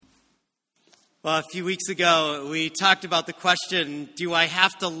Well, a few weeks ago, we talked about the question, do I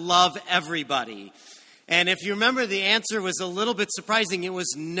have to love everybody? And if you remember, the answer was a little bit surprising. It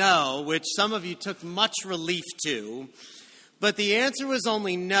was no, which some of you took much relief to. But the answer was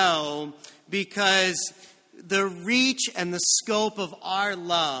only no because the reach and the scope of our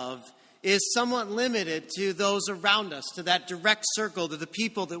love is somewhat limited to those around us, to that direct circle, to the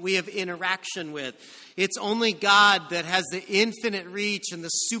people that we have interaction with. It's only God that has the infinite reach and the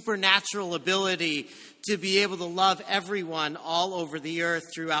supernatural ability to be able to love everyone all over the earth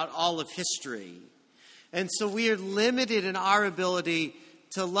throughout all of history. And so we are limited in our ability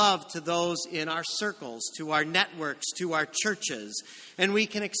to love to those in our circles, to our networks, to our churches. And we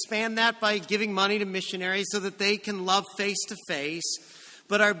can expand that by giving money to missionaries so that they can love face to face.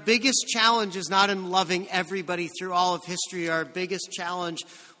 But our biggest challenge is not in loving everybody through all of history. Our biggest challenge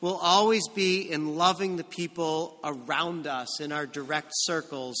will always be in loving the people around us in our direct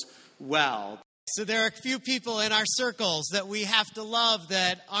circles well. So there are a few people in our circles that we have to love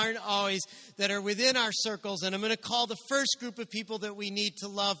that are within our circles. And I'm going to call the first group of people that we need to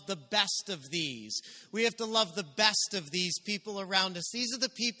love the best of these. We have to love the best of these people around us. These are the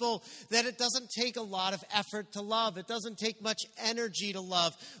people that it doesn't take a lot of effort to love. It doesn't take much energy to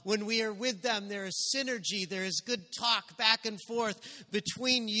love. When we are with them, there is synergy. There is good talk back and forth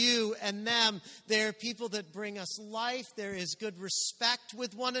between you and them. There are people that bring us life. There is good respect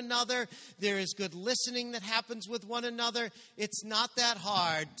with one another. There is good listening that happens with one another. It's not that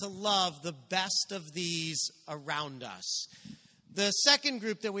hard to love the best of these around us. The second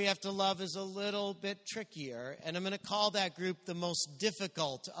group that we have to love is a little bit trickier, and I'm going to call that group the most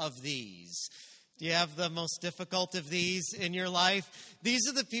difficult of these. Do you have the most difficult of these in your life? These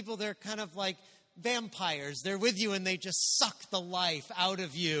are the people that are kind of like vampires. They're with you and they just suck the life out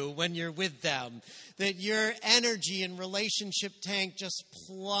of you when you're with them. That your energy and relationship tank just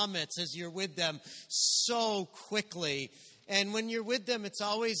plummets as you're with them so quickly. And when you're with them, it's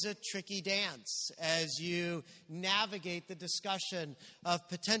always a tricky dance as you navigate the discussion of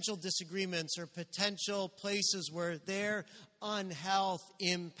potential disagreements or potential places where their unhealth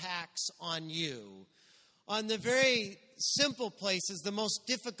impacts on you. On the very simple places, the most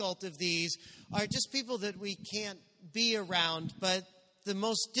difficult of these are just people that we can't be around, but the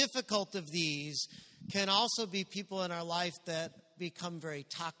most difficult of these can also be people in our life that become very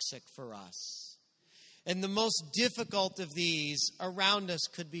toxic for us. And the most difficult of these around us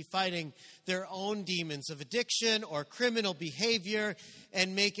could be fighting their own demons of addiction or criminal behavior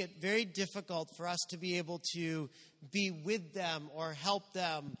and make it very difficult for us to be able to be with them or help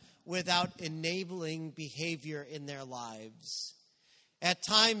them without enabling behavior in their lives. At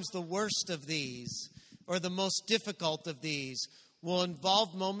times, the worst of these, or the most difficult of these, will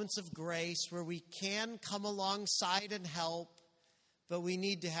involve moments of grace where we can come alongside and help, but we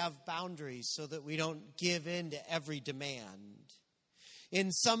need to have boundaries so that we don't give in to every demand.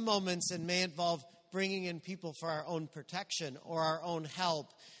 In some moments, it may involve bringing in people for our own protection or our own help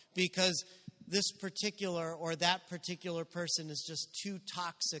because this particular or that particular person is just too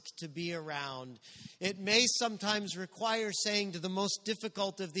toxic to be around. It may sometimes require saying to the most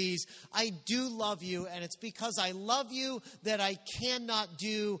difficult of these, I do love you, and it's because I love you that I cannot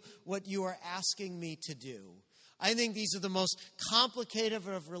do what you are asking me to do. I think these are the most complicated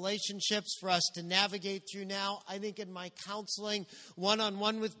of relationships for us to navigate through now. I think in my counseling,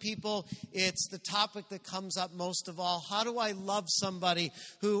 one-on-one with people, it's the topic that comes up most of all. How do I love somebody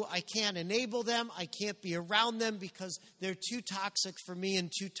who I can't enable them, I can't be around them because they're too toxic for me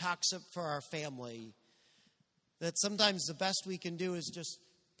and too toxic for our family? That sometimes the best we can do is just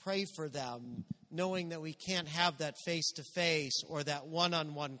pray for them, knowing that we can't have that face-to-face or that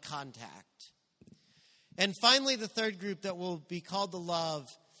one-on-one contact. And finally, the third group that will be called to love,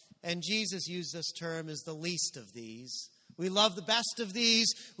 and Jesus used this term, is the least of these. We love the best of these.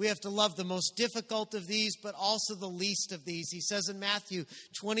 We have to love the most difficult of these, but also the least of these. He says in Matthew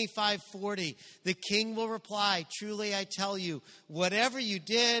 25:40, the king will reply, truly I tell you, whatever you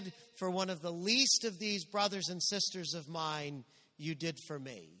did for one of the least of these brothers and sisters of mine, you did for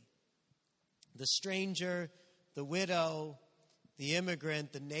me. The stranger, the widow, the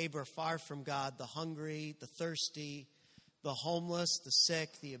immigrant, the neighbor far from God, the hungry, the thirsty, the homeless, the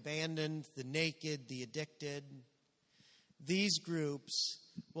sick, the abandoned, the naked, the addicted. These groups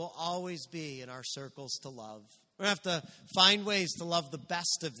will always be in our circles to love. We're going to have to find ways to love the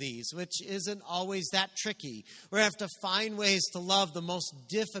best of these, which isn't always that tricky. We're going to have to find ways to love the most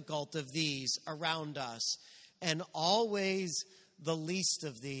difficult of these around us, and always the least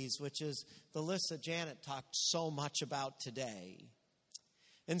of these, which is the list that Janet talked so much about today.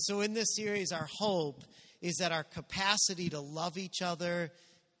 And so in this series, our hope is that our capacity to love each other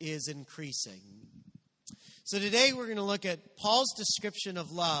is increasing. So today we're going to look at Paul's description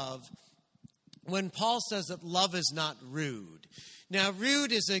of love when Paul says that love is not rude. Now,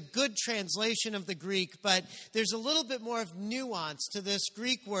 rude is a good translation of the Greek, but there's a little bit more of nuance to this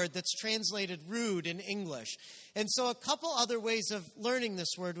Greek word that's translated rude in English. And so a couple other ways of learning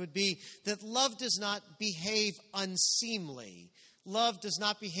this word would be that love does not behave unseemly. Love does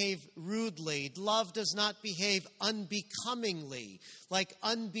not behave rudely. Love does not behave unbecomingly, like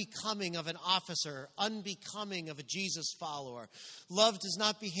unbecoming of an officer, unbecoming of a Jesus follower. Love does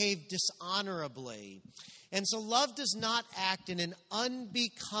not behave dishonorably. And so love does not act in an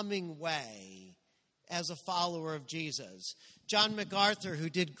unbecoming way as a follower of Jesus. John MacArthur, who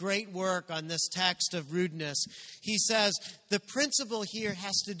did great work on this text of rudeness, he says the principle here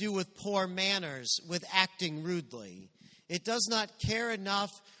has to do with poor manners, with acting rudely. It does not care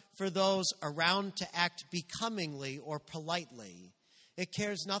enough for those around to act becomingly or politely. It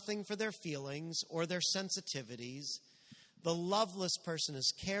cares nothing for their feelings or their sensitivities. The loveless person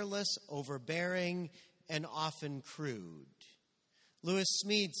is careless, overbearing, and often crude. Lewis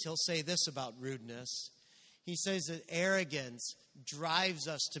Smedes, he'll say this about rudeness. He says that arrogance drives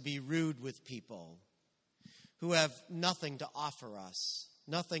us to be rude with people who have nothing to offer us,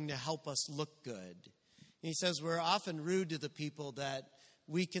 nothing to help us look good. He says we're often rude to the people that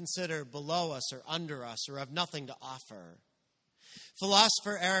we consider below us or under us or have nothing to offer.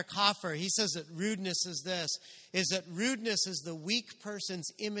 Philosopher Eric Hoffer, he says that rudeness is this, is that rudeness is the weak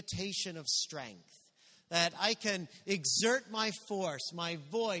person's imitation of strength. That I can exert my force, my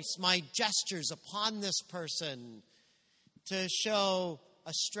voice, my gestures upon this person to show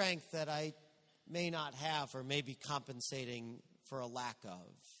a strength that I may not have or may be compensating for a lack of.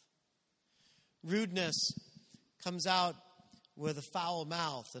 Rudeness comes out with a foul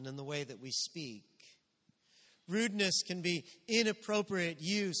mouth and in the way that we speak. Rudeness can be inappropriate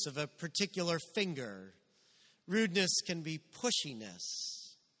use of a particular finger. Rudeness can be pushiness.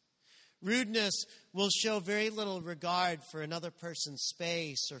 Rudeness will show very little regard for another person's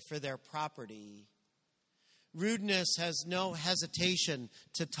space or for their property. Rudeness has no hesitation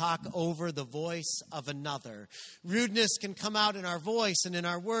to talk over the voice of another. Rudeness can come out in our voice and in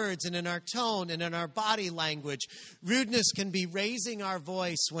our words and in our tone and in our body language. Rudeness can be raising our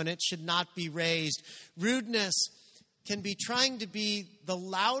voice when it should not be raised. Rudeness can be trying to be the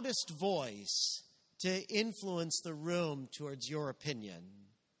loudest voice to influence the room towards your opinion.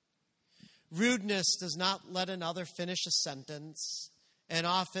 Rudeness does not let another finish a sentence and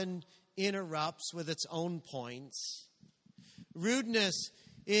often interrupts with its own points. Rudeness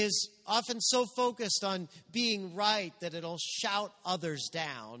is often so focused on being right that it'll shout others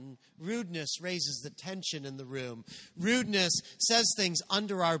down. Rudeness raises the tension in the room. Rudeness says things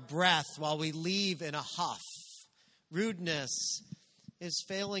under our breath while we leave in a huff. Rudeness is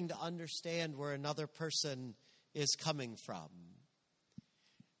failing to understand where another person is coming from.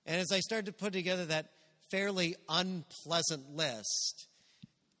 And as I started to put together that fairly unpleasant list,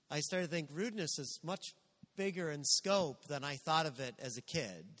 I started to think rudeness is much bigger in scope than I thought of it as a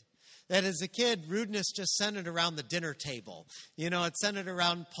kid. That as a kid, rudeness just centered around the dinner table. It centered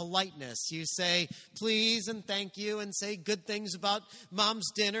around politeness. You say please and thank you and say good things about mom's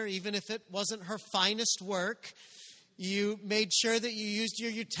dinner, even if it wasn't her finest work. You made sure that you used your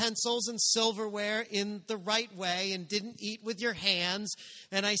utensils and silverware in the right way and didn't eat with your hands.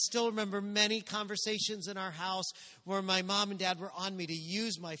 And I still remember many conversations in our house where my mom and dad were on me to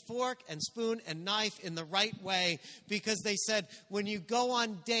use my fork and spoon and knife in the right way because they said when you go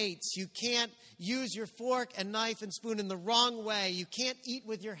on dates, you can't use your fork and knife and spoon in the wrong way. You can't eat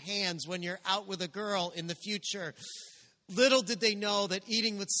with your hands when you're out with a girl in the future. Little did they know that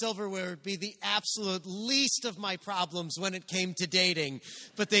eating with silverware would be the absolute least of my problems when it came to dating.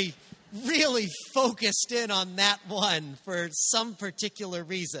 But they really focused in on that one for some particular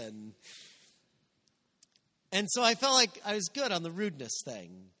reason. And so I felt like I was good on the rudeness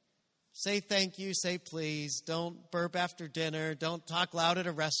thing. Say thank you, say please, don't burp after dinner, don't talk loud at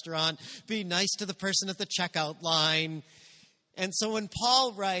a restaurant, be nice to the person at the checkout line. And so when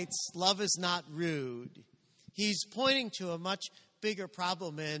Paul writes, love is not rude, he's pointing to a much bigger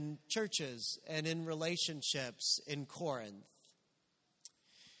problem in churches and in relationships in Corinth.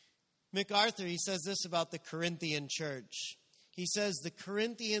 MacArthur, he says this about the Corinthian church. He says the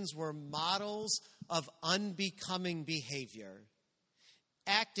Corinthians were models of unbecoming behavior.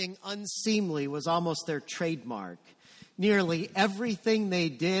 Acting unseemly was almost their trademark. Nearly everything they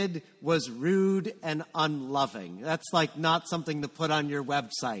did was rude and unloving. That's like not something to put on your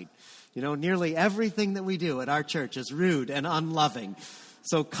website. Nearly everything that we do at our church is rude and unloving.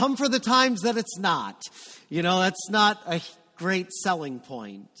 So come for the times that it's not. That's not a great selling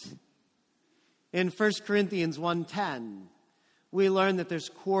point. In 1 Corinthians 1:10, we learn that there's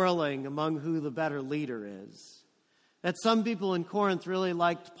quarreling among who the better leader is. That some people in Corinth really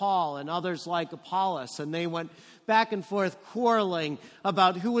liked Paul and others like Apollos, and they went back and forth quarreling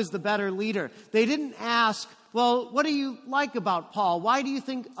about who was the better leader. They didn't ask, well, what do you like about Paul? Why do you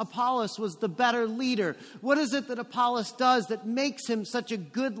think Apollos was the better leader? What is it that Apollos does that makes him such a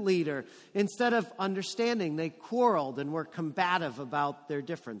good leader? Instead of understanding, they quarreled and were combative about their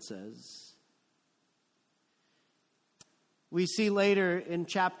differences. We see later in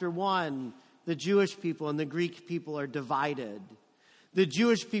chapter 1, the Jewish people and the Greek people are divided. The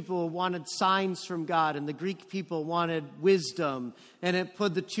Jewish people wanted signs from God, and the Greek people wanted wisdom. And it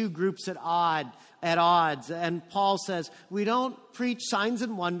put the two groups at odds. And Paul says, we don't preach signs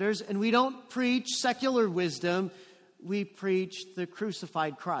and wonders, and we don't preach secular wisdom. We preach the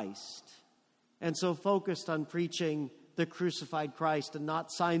crucified Christ. And so focused on preaching the crucified Christ and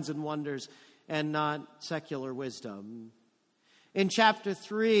not signs and wonders and not secular wisdom. In chapter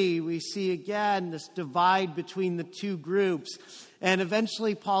 3, we see again this divide between the two groups. And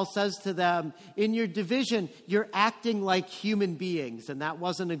eventually Paul says to them, in your division, you're acting like human beings. And that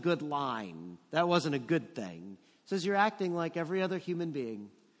wasn't a good line. That wasn't a good thing. He says you're acting like every other human being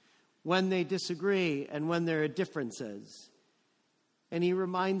when they disagree and when there are differences. And he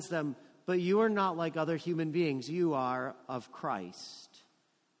reminds them, but you are not like other human beings. You are of Christ.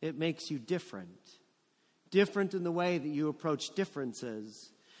 It makes you different. Different in the way that you approach differences.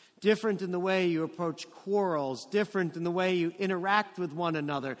 Different in the way you approach quarrels. Different in the way you interact with one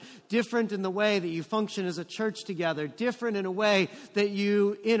another. Different in the way that you function as a church together. Different in a way that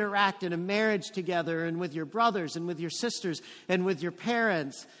you interact in a marriage together and with your brothers and with your sisters and with your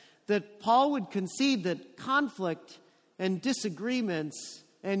parents. That Paul would concede that conflict and disagreements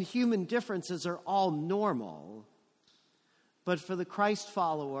and human differences are all normal. But for the Christ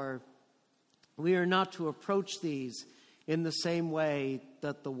follower, we are not to approach these in the same way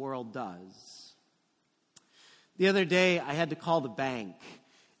that the world does. The other day, I had to call the bank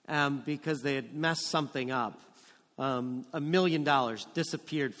because they had messed something up. $1 million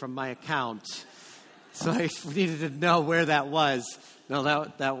disappeared from my account. So I needed to know where that was. No,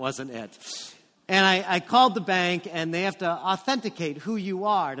 that wasn't it. And I called the bank, and they have to authenticate who you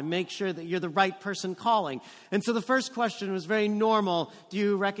are to make sure that you're the right person calling. And so the first question was very normal. Do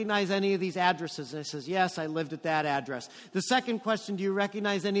you recognize any of these addresses? And I says, yes, I lived at that address. The second question, do you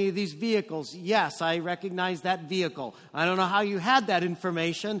recognize any of these vehicles? Yes, I recognize that vehicle. I don't know how you had that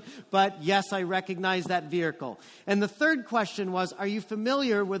information, but yes, I recognize that vehicle. And the third question was, are you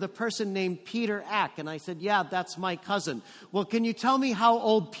familiar with a person named Peter Eck? And I said, yeah, that's my cousin. Well, can you tell me how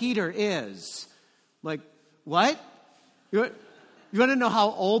old Peter is? Like, what? You want to know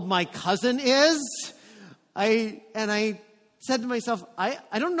how old my cousin is? I said to myself, I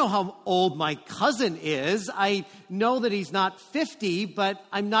don't know how old my cousin is. I know that he's not 50, but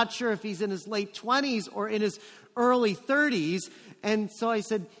I'm not sure if he's in his late 20s or in his early 30s. And so I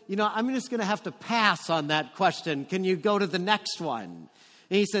said, I'm just going to have to pass on that question. Can you go to the next one?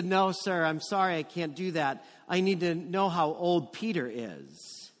 And he said, no, sir, I'm sorry, I can't do that. I need to know how old Peter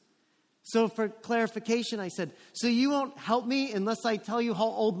is. So for clarification, I said, so you won't help me unless I tell you how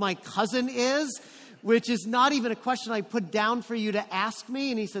old my cousin is? Which is not even a question I put down for you to ask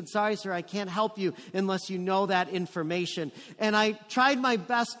me. And he said, sorry, sir, I can't help you unless you know that information. And I tried my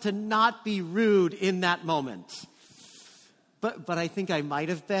best to not be rude in that moment. But I think I might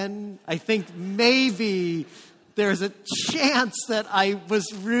have been. I think maybe there's a chance that I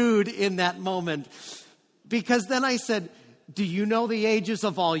was rude in that moment. Because then I said, do you know the ages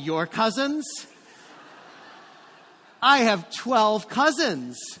of all your cousins? I have 12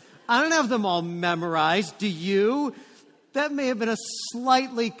 cousins. I don't have them all memorized. Do you? That may have been a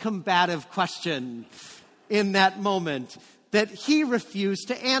slightly combative question in that moment that he refused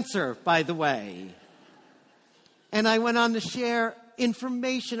to answer, by the way. And I went on to share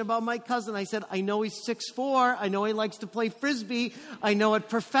information about my cousin. I said, I know he's 6'4". I know he likes to play Frisbee. I know what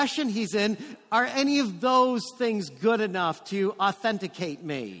profession he's in. Are any of those things good enough to authenticate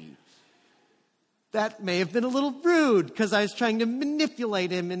me? That may have been a little rude because I was trying to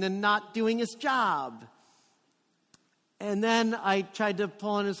manipulate him into not doing his job. And then I tried to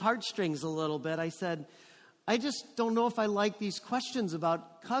pull on his heartstrings a little bit. I said, I just don't know if I like these questions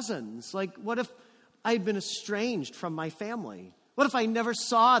about cousins. Like, what if I'd been estranged from my family? What if I never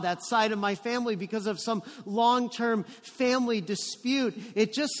saw that side of my family because of some long-term family dispute?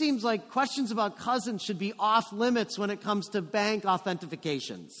 It just seems like questions about cousins should be off limits when it comes to bank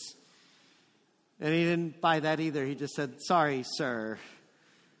authentications. And he didn't buy that either. He just said, sorry, sir.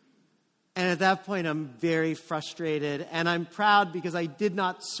 And at that point, I'm very frustrated, and I'm proud because I did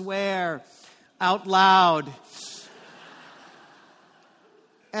not swear out loud.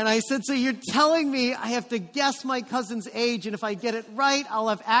 And I said, so you're telling me I have to guess my cousin's age, and if I get it right, I'll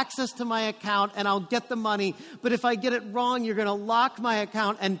have access to my account and I'll get the money. But if I get it wrong, you're going to lock my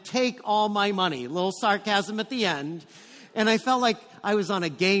account and take all my money. A little sarcasm at the end. And I felt like I was on a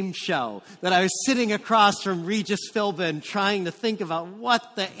game show, that I was sitting across from Regis Philbin trying to think about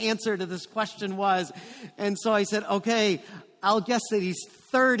what the answer to this question was. And so I said, okay, I'll guess that he's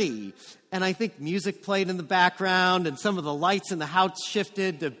 30. And I think music played in the background and some of the lights in the house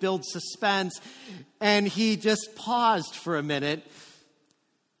shifted to build suspense. And he just paused for a minute.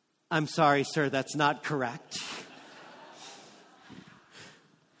 I'm sorry, sir, that's not correct.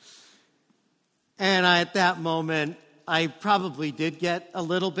 And at that moment, I probably did get a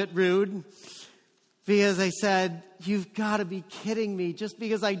little bit rude because I said, you've got to be kidding me. Just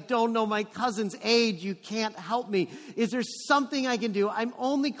because I don't know my cousin's age, you can't help me. Is there something I can do? I'm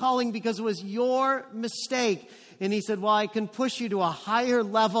only calling because it was your mistake. And he said, well, I can push you to a higher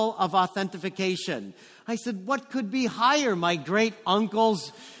level of authentication. I said, what could be higher? My great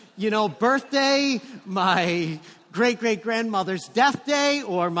uncle's, birthday, my great-great-grandmother's death day,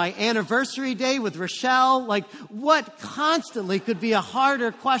 or my anniversary day with Rochelle? Like, what constantly could be a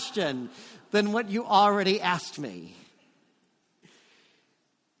harder question than what you already asked me?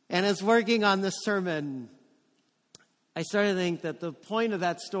 And as working on this sermon, I started to think that the point of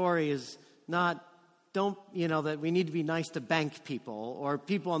that story is not, that we need to be nice to bank people or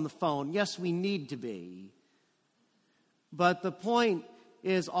people on the phone. Yes, we need to be. But the point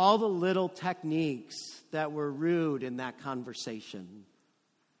is all the little techniques that were rude in that conversation.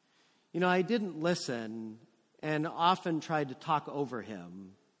 I didn't listen and often tried to talk over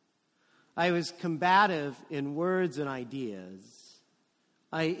him. I was combative in words and ideas.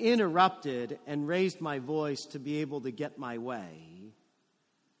 I interrupted and raised my voice to be able to get my way.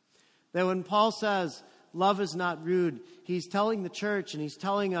 That when Paul says, love is not rude, he's telling the church and he's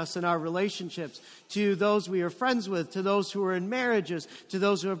telling us in our relationships to those we are friends with, to those who are in marriages, to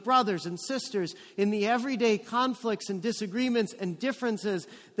those who are brothers and sisters, in the everyday conflicts and disagreements and differences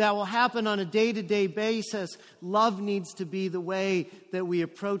that will happen on a day-to-day basis, love needs to be the way that we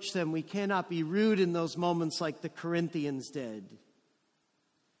approach them. We cannot be rude in those moments like the Corinthians did.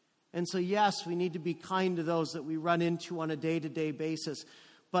 And so, yes, we need to be kind to those that we run into on a day-to-day basis.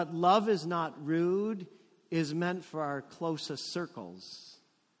 But love is not rude, is meant for our closest circles,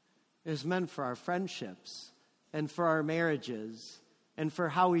 is meant for our friendships and for our marriages and for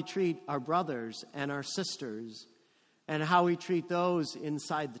how we treat our brothers and our sisters and how we treat those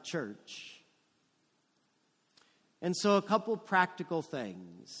inside the church. And so a couple practical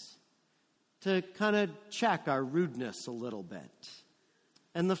things to kind of check our rudeness a little bit.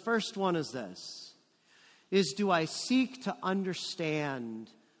 And the first one is this, is do I seek to understand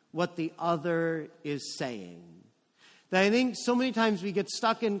what the other is saying? That I think so many times we get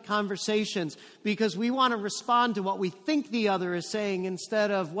stuck in conversations because we want to respond to what we think the other is saying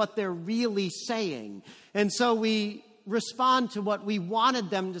instead of what they're really saying. And so we respond to what we wanted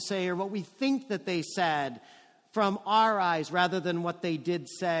them to say or what we think that they said from our eyes rather than what they did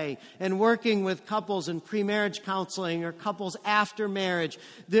say. And working with couples in pre-marriage counseling or couples after marriage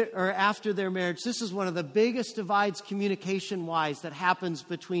or after their marriage, this is one of the biggest divides communication-wise that happens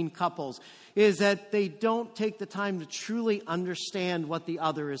between couples, is that they don't take the time to truly understand what the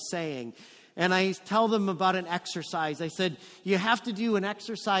other is saying. And I tell them about an exercise. I said, you have to do an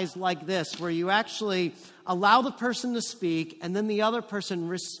exercise like this, where you actually allow the person to speak, and then the other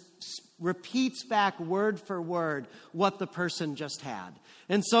person repeats back word for word what the person just had.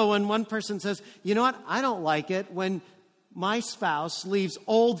 And so when one person says, you know what, I don't like it when my spouse leaves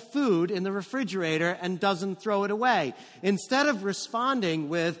old food in the refrigerator and doesn't throw it away. Instead of responding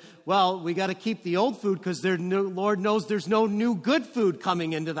with, well, we got to keep the old food because Lord knows there's no new good food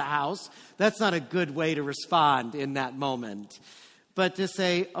coming into the house. That's not a good way to respond in that moment. But to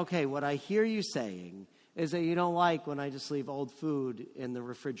say, okay, what I hear you saying is that you don't like when I just leave old food in the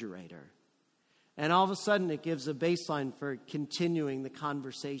refrigerator. And all of a sudden it gives a baseline for continuing the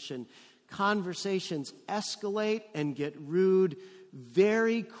conversation. Conversations escalate and get rude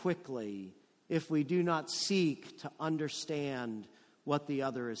very quickly if we do not seek to understand what the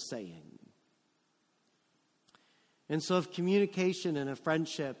other is saying. And so if communication in a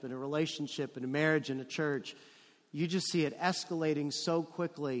friendship, in a relationship, in a marriage, in a church, you just see it escalating so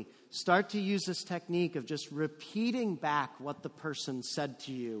quickly, start to use this technique of just repeating back what the person said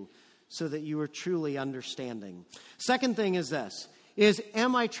to you so that you are truly understanding. Second thing is this, is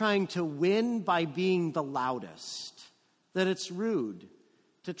am I trying to win by being the loudest? That it's rude.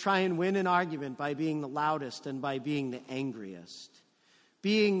 to try and win an argument by being the loudest and by being the angriest.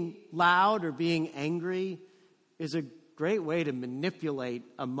 Being loud or being angry is a great way to manipulate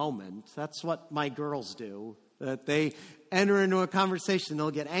a moment. That's what my girls do. That they enter into a conversation,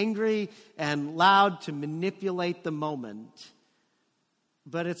 they'll get angry and loud to manipulate the moment.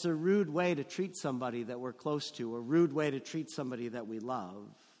 But it's a rude way to treat somebody that we're close to, a rude way to treat somebody that we love.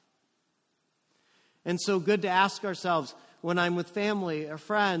 And so good to ask ourselves, when I'm with family or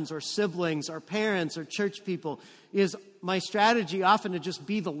friends or siblings or parents or church people, is my strategy often to just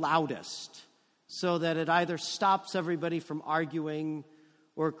be the loudest so that it either stops everybody from arguing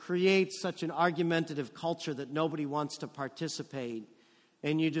or creates such an argumentative culture that nobody wants to participate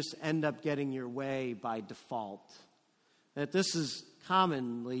and you just end up getting your way by default. That this is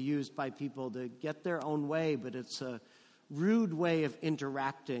commonly used by people to get their own way, but it's a rude way of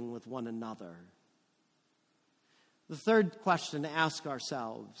interacting with one another. The third question to ask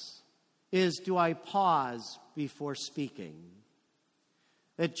ourselves is, do I pause before speaking?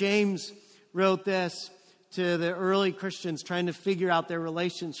 That James wrote this to the early Christians trying to figure out their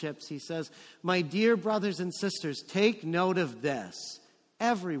relationships. He says, "My dear brothers and sisters, take note of this.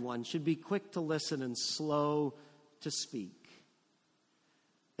 Everyone should be quick to listen and slow to speak."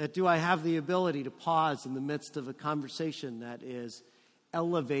 That do I have the ability to pause in the midst of a conversation that is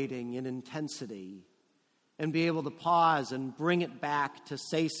elevating in intensity and be able to pause and bring it back to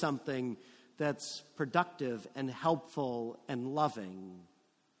say something that's productive and helpful and loving?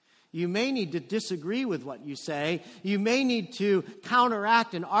 You may need to disagree with what you say. You may need to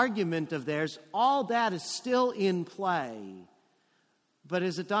counteract an argument of theirs. All that is still in play. But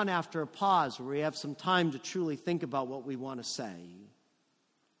is it done after a pause where we have some time to truly think about what we want to say?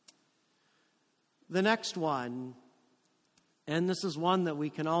 The next one, and this is one that we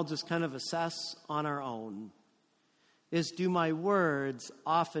can all just kind of assess on our own, is, do my words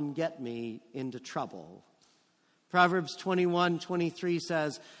often get me into trouble? Proverbs 21:23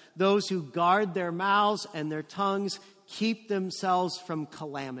 says, "Those who guard their mouths and their tongues keep themselves from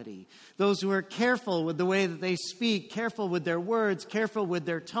calamity." Those who are careful with the way that they speak, careful with their words, careful with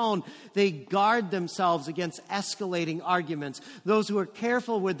their tone, they guard themselves against escalating arguments. Those who are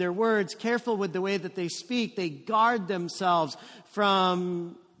careful with their words, careful with the way that they speak, they guard themselves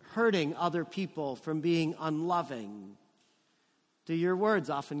from hurting other people, from being unloving. Do your words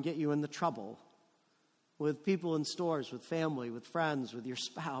often get you into trouble? With people in stores, with family, with friends, with your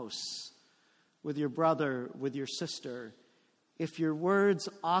spouse, with your brother, with your sister. If your words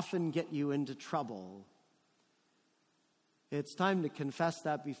often get you into trouble, it's time to confess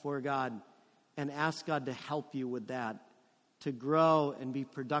that before God and ask God to help you with that, to grow and be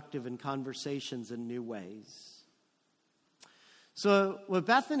productive in conversations in new ways. So what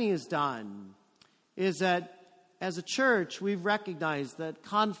Bethany has done is that as a church, we've recognized that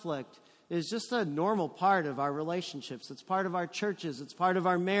conflict is just a normal part of our relationships. It's part of our churches. It's part of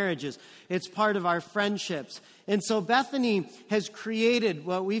our marriages. It's part of our friendships. And so Bethany has created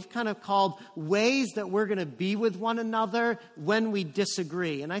what we've kind of called ways that we're going to be with one another when we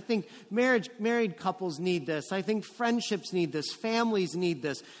disagree. And I think married couples need this. I think friendships need this. Families need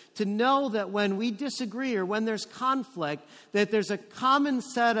this. To know that when we disagree or when there's conflict, that there's a common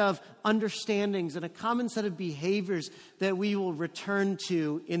set of understandings and a common set of behaviors that we will return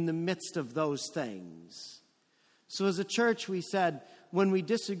to in the midst of those things. So as a church, we said, when we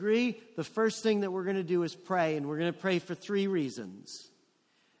disagree, the first thing that we're going to do is pray, and we're going to pray for 3 reasons.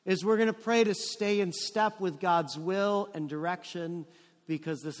 We're going to pray to stay in step with God's will and direction,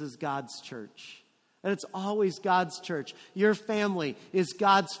 because this is God's church. And it's always God's church. Your family is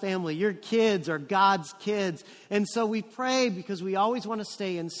God's family. Your kids are God's kids. And so we pray because we always want to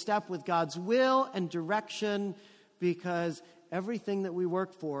stay in step with God's will and direction, because everything that we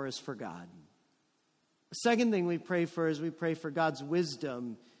work for is for God. The second thing we pray for is we pray for God's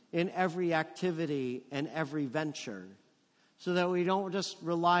wisdom in every activity and every venture, so that we don't just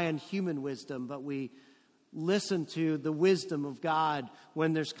rely on human wisdom, but we listen to the wisdom of God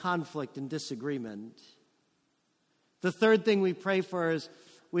when there's conflict and disagreement. The third thing we pray for is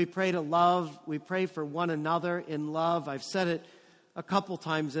we pray to love. We pray for one another in love. I've said it a couple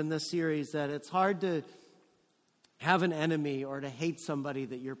times in this series that it's hard to have an enemy or to hate somebody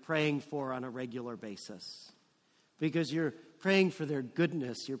that you're praying for on a regular basis, because you're praying for their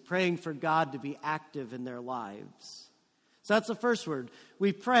goodness. You're praying for God to be active in their lives. So that's the first word.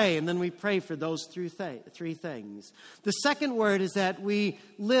 We pray, and then we pray for those 3 things. The second word is that we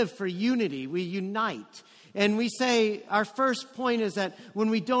live for unity. We unite. And we say our first point is that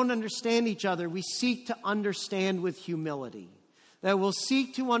when we don't understand each other, we seek to understand with humility. That we'll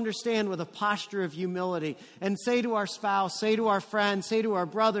seek to understand with a posture of humility and say to our spouse, say to our friend, say to our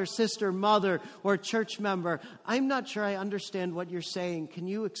brother, sister, mother, or church member, I'm not sure I understand what you're saying. Can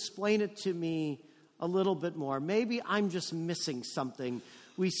you explain it to me a little bit more? Maybe I'm just missing something.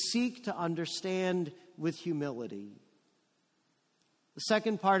 We seek to understand with humility. The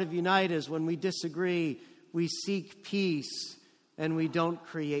second part of unite is when we disagree, we seek peace and we don't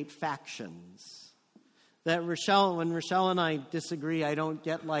create factions. That when Rochelle and I disagree, I don't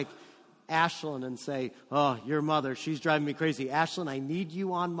get like Ashlyn and say, oh, your mother, she's driving me crazy. Ashlyn, I need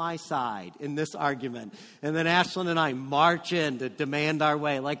you on my side in this argument. And then Ashlyn and I march in to demand our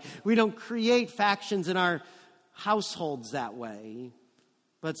way. Like, we don't create factions in our households that way.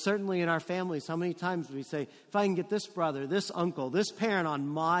 But certainly in our families, how many times do we say, if I can get this brother, this uncle, this parent on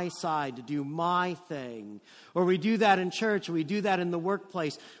my side to do my thing? Or we do that in church, or we do that in the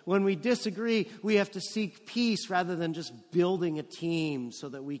workplace. When we disagree, we have to seek peace rather than just building a team so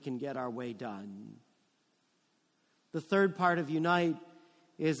that we can get our way done. The third part of unite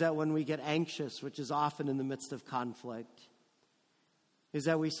is that when we get anxious, which is often in the midst of conflict, is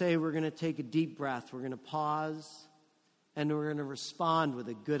that we say we're going to take a deep breath, we're going to pause, and we're going to respond with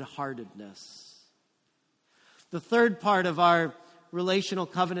a good-heartedness. The third part of our relational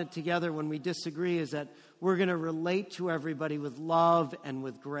covenant together when we disagree is that we're going to relate to everybody with love and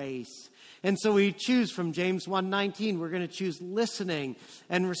with grace. And so we choose from James 1:19, we're going to choose listening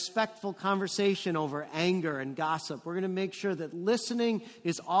and respectful conversation over anger and gossip. We're going to make sure that listening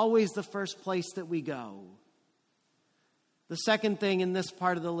is always the first place that we go. The second thing in this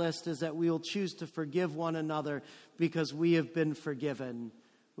part of the list is that we will choose to forgive one another because we have been forgiven.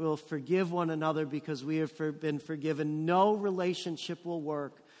 We will forgive one another because we have been forgiven. No relationship will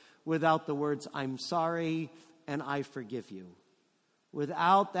work without the words, I'm sorry and I forgive you.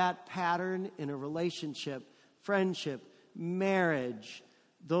 Without that pattern in a relationship, friendship, marriage,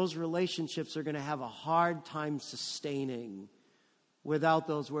 those relationships are going to have a hard time sustaining without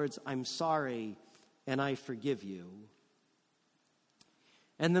those words, I'm sorry and I forgive you.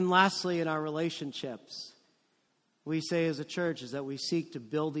 And then lastly, in our relationships, we say as a church is that we seek to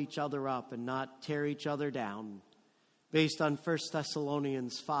build each other up and not tear each other down, based on 1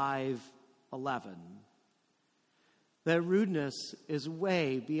 Thessalonians 5:11. That rudeness is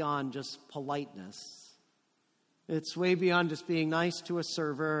way beyond just politeness. It's way beyond just being nice to a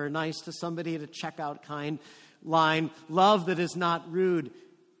server or nice to somebody at a checkout kind line. Love that is not rude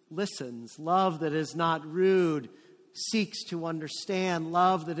listens. Love that is not rude seeks to understand.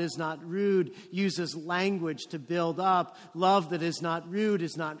 Love that is not rude uses language to build up. Love that is not rude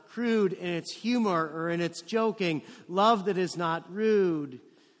is not crude in its humor or in its joking. Love that is not rude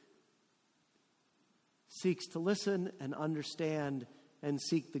seeks to listen and understand and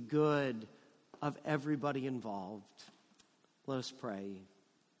seek the good of everybody involved. Let us pray.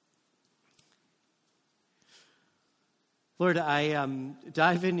 Lord, I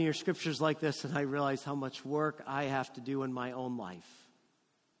dive into your scriptures like this and I realize how much work I have to do in my own life.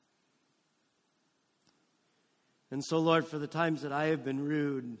 And so, Lord, for the times that I have been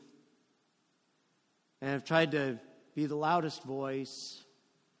rude and have tried to be the loudest voice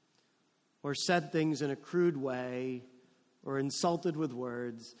or said things in a crude way or insulted with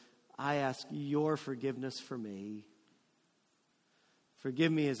words, I ask your forgiveness for me.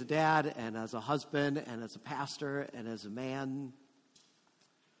 Forgive me as a dad and as a husband and as a pastor and as a man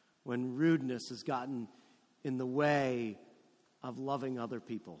when rudeness has gotten in the way of loving other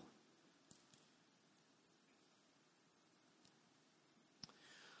people.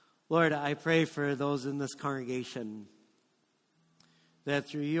 Lord, I pray for those in this congregation that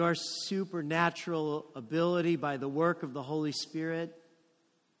through your supernatural ability by the work of the Holy Spirit,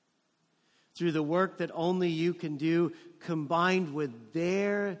 through the work that only you can do, combined with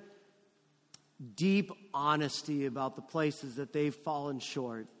their deep honesty about the places that they've fallen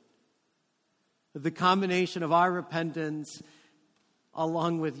short, the combination of our repentance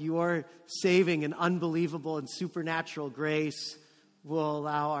along with your saving and unbelievable and supernatural grace will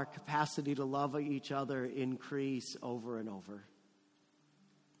allow our capacity to love each other increase over and over.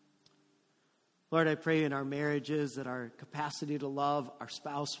 Lord, I pray in our marriages that our capacity to love our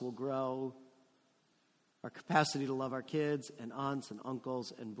spouse will grow. Our capacity to love our kids and aunts and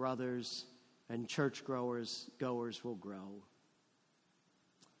uncles and brothers and church goers will grow.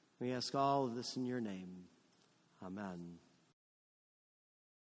 We ask all of this in your name. Amen.